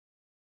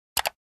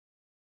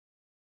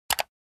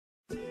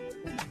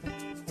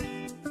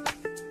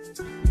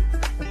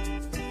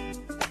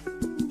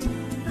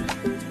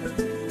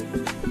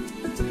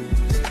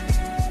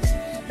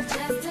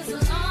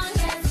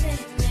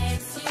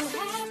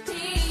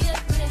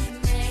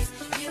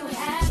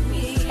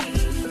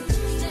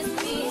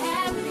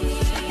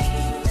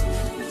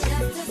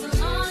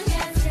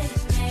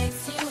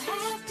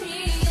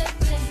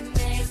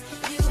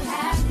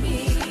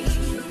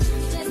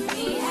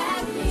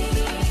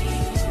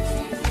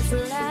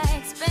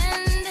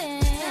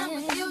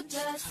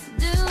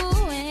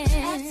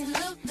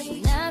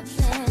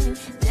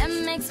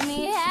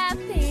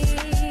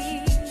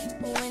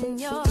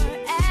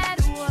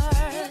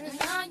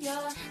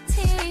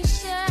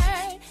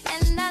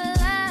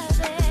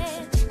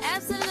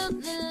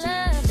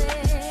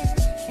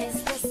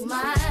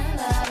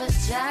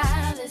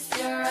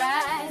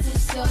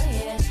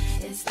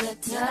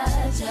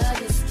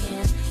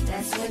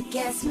what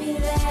gets me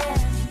there.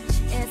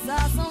 It's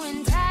also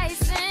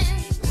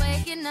enticing,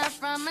 waking up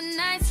from a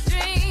night's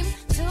dream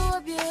to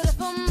a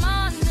beautiful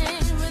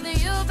morning with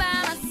you by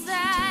my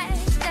side.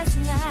 That's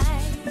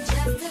nice,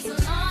 just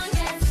as long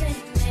as it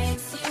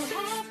makes you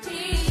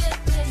happy. If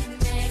it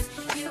makes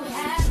you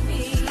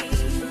happy,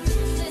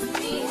 just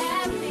be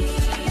happy.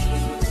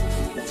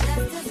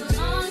 Just as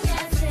long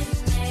as it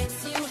makes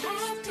you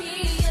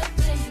happy. If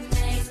it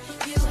makes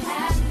you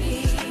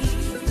happy,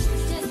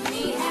 just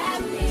be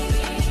happy.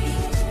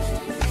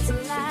 It's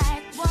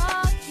like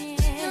walking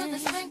through the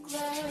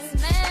sprinklers,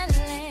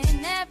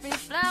 smelling every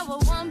flower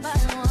one by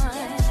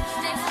one.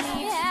 Makes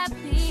me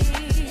happy.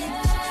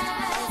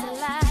 It's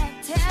like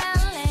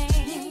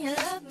telling you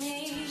love me,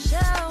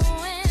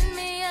 showing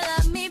me you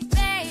love me,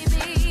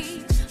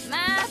 baby,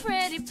 my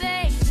pretty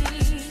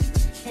baby.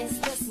 It's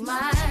the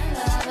smile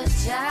of a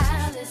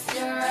child, it's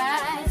your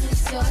eyes,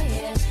 it's your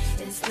hair,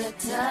 it's the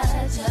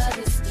touch of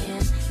your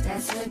skin.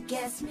 That's what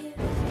gets me.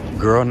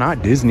 Girl,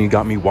 not Disney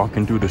got me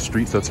walking through the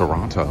streets of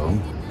Toronto.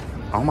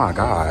 Oh my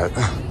God.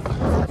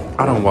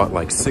 I done walked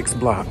like 6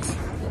 blocks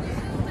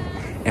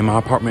and my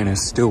apartment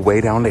is still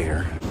way down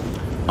there.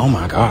 Oh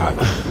my God.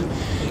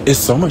 It's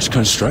so much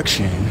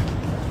construction.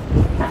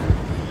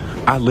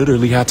 I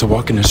literally had to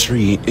walk in the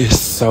street. It's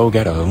so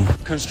ghetto.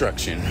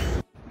 Construction.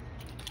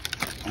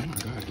 Oh my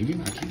God, give me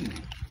my key.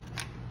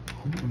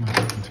 Who am I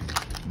talking to?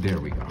 There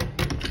we go.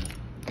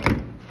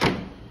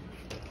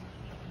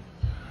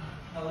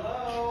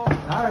 Hello.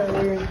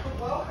 Hi.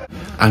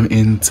 I'm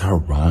in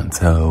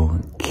Toronto,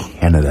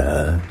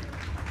 Canada.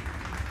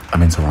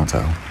 I'm in Toronto.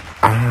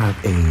 I have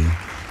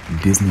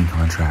a Disney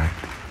contract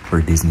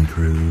for Disney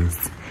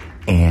Cruise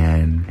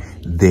and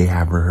they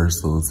have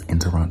rehearsals in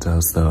Toronto.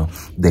 So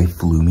they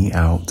flew me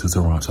out to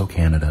Toronto,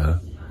 Canada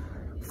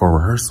for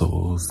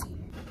rehearsals.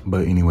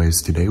 But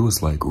anyways, today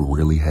was like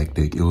really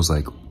hectic. It was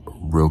like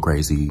real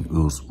crazy. It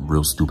was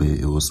real stupid.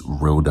 It was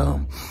real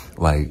dumb.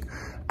 Like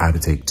I had to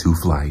take 2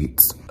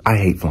 flights. I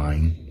hate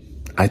flying.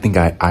 I think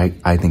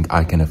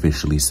I can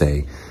officially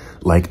say,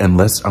 like,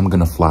 unless I'm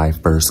gonna fly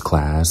first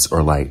class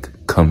or like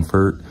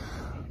comfort,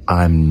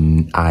 I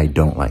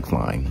don't like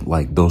flying.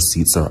 Like those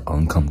seats are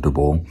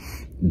uncomfortable.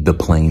 The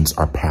planes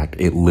are packed.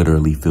 It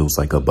literally feels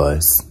like a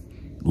bus,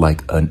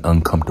 like an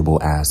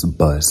uncomfortable ass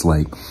bus.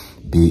 Like,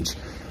 bitch,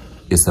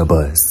 it's a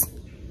bus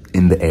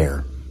in the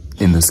air,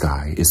 in the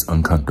sky. It's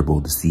uncomfortable,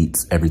 the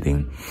seats,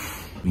 everything.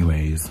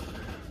 Anyways,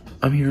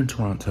 I'm here in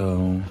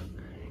Toronto.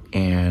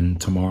 And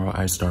tomorrow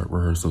I start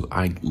rehearsals.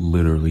 I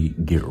literally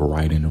get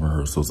right into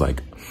rehearsals.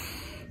 Like,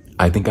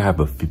 I think I have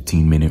a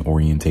 15-minute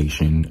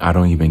orientation. I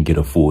don't even get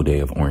a full day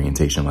of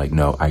orientation. Like,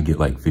 no, I get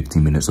like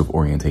 15 minutes of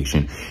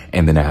orientation.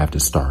 And then I have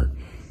to start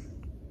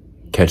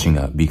catching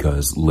up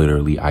because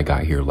literally I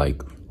got here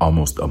like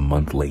almost a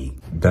month late.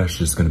 That's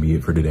just gonna be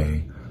it for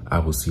today. I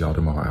will see y'all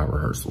tomorrow at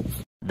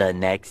rehearsals. The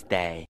next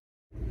day.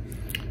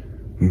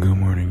 Good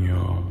morning,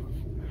 y'all.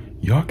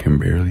 Y'all can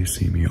barely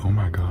see me. Oh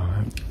my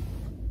God.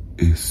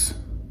 It's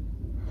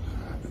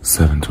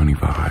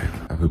 7:25.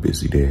 I have a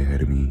busy day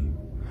ahead of me.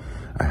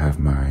 I have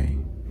my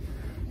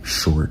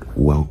short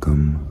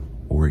welcome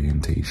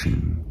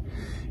orientation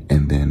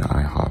and then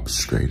I hop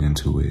straight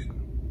into it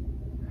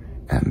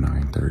at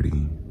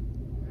 9:30.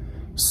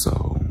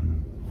 So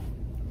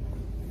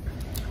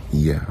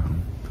yeah,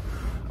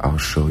 I'll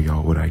show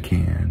y'all what I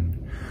can.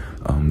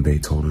 They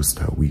told us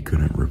that we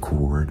couldn't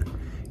record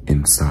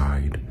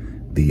inside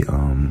the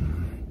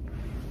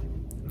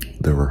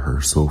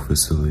rehearsal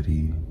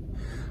facility,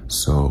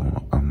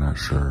 so I'm not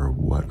sure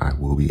what I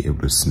will be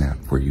able to snap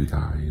for you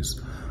guys,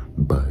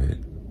 but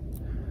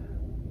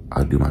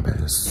I'll do my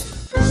best.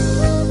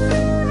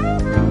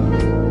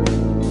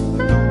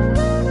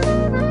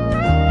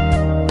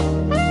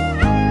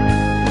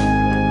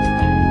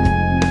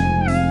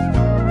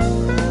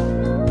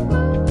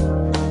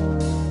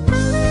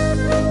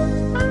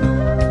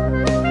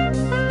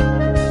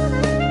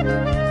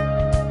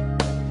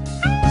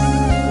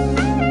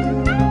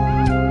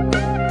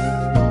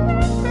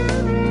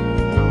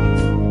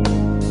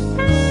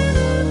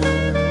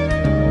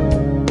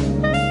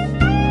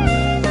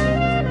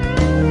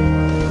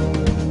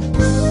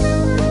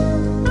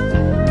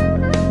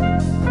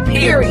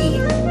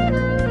 Period.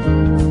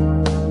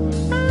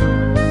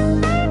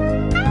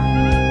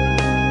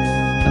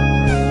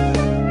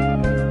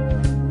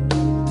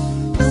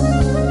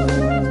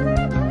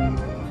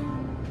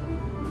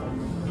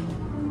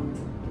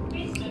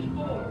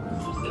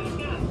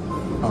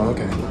 Oh,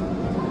 okay.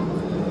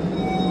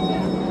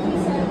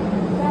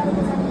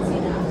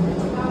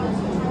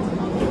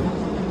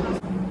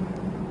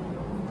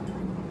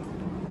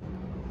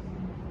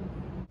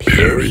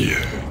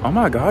 Period. Oh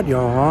my God,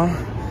 y'all.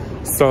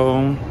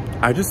 So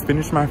I just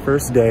finished my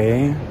first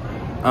day.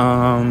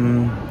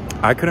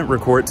 I couldn't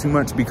record too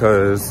much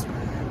because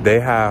they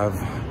have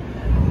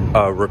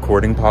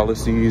recording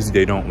policies.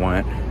 They don't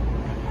want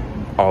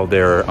all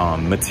their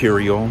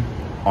material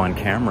on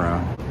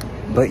camera.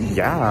 But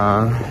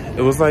yeah,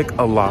 it was like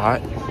a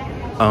lot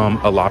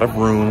of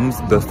rooms.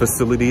 The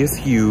facility is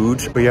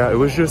huge. But yeah, it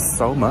was just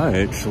so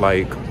much.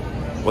 Like,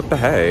 what the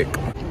heck?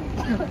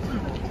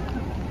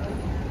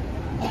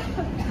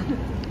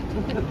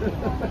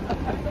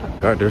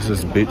 God, there's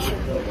this bitch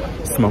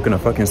smoking a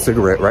fucking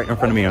cigarette right in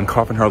front of me and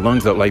coughing her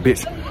lungs up like,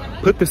 bitch,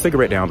 put the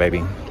cigarette down,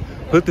 baby.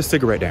 Put the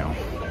cigarette down.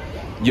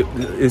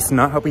 It's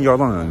not helping your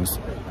lungs.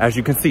 As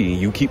you can see,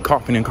 you keep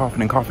coughing and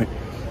coughing and coughing.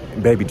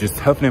 Baby, just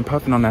huffing and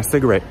puffing on that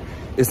cigarette.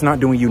 It's not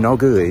doing you no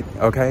good,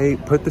 okay?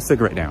 Put the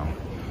cigarette down.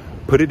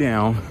 Put it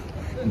down.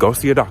 Go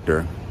see a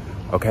doctor,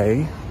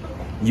 okay?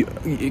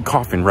 You're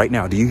coughing right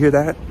now. Do you hear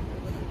that?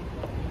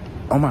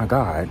 Oh my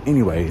God.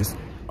 Anyways.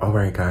 All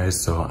right, guys.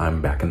 So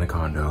I'm back in the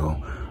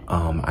condo.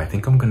 I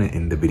think I'm gonna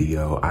end the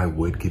video. I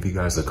would give you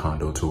guys a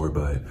condo tour,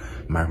 but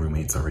my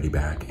roommate's already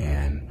back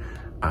and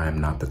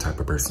I'm not the type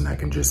of person that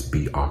can just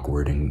be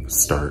awkward and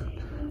start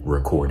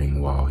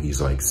recording while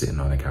he's like sitting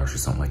on the couch or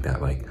something like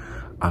that. Like,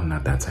 I'm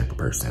not that type of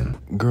person.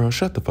 Girl,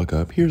 shut the fuck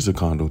up. Here's a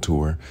condo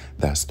tour.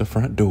 That's the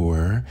front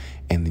door.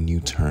 And then you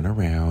turn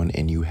around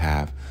and you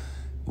have,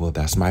 well,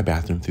 that's my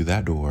bathroom through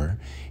that door.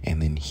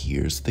 And then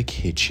here's the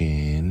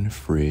kitchen,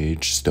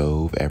 fridge,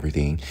 stove,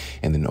 everything.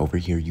 And then over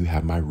here you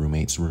have my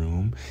roommate's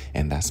room,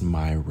 and that's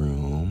my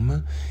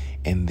room.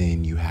 And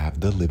then you have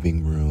the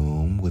living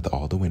room with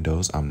all the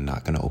windows. I'm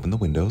not gonna open the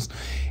windows.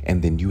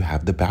 And then you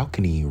have the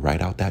balcony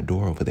right out that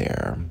door over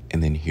there.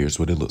 And then here's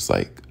what it looks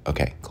like.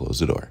 Okay, close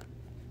the door.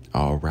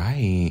 All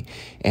right,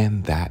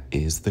 and that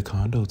is the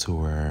condo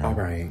tour. All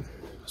right,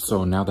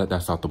 so now that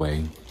that's out the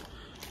way,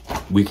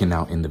 we can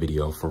now end the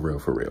video for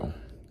real.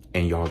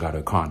 And y'all got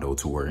a condo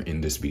tour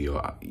in this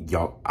video.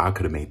 Y'all, I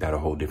could have made that a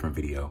whole different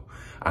video.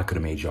 I could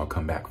have made y'all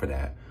come back for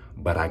that,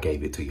 but I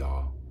gave it to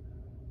y'all.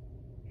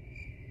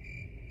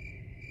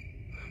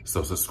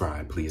 So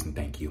subscribe, please, and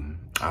thank you.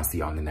 I'll see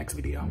y'all in the next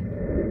video.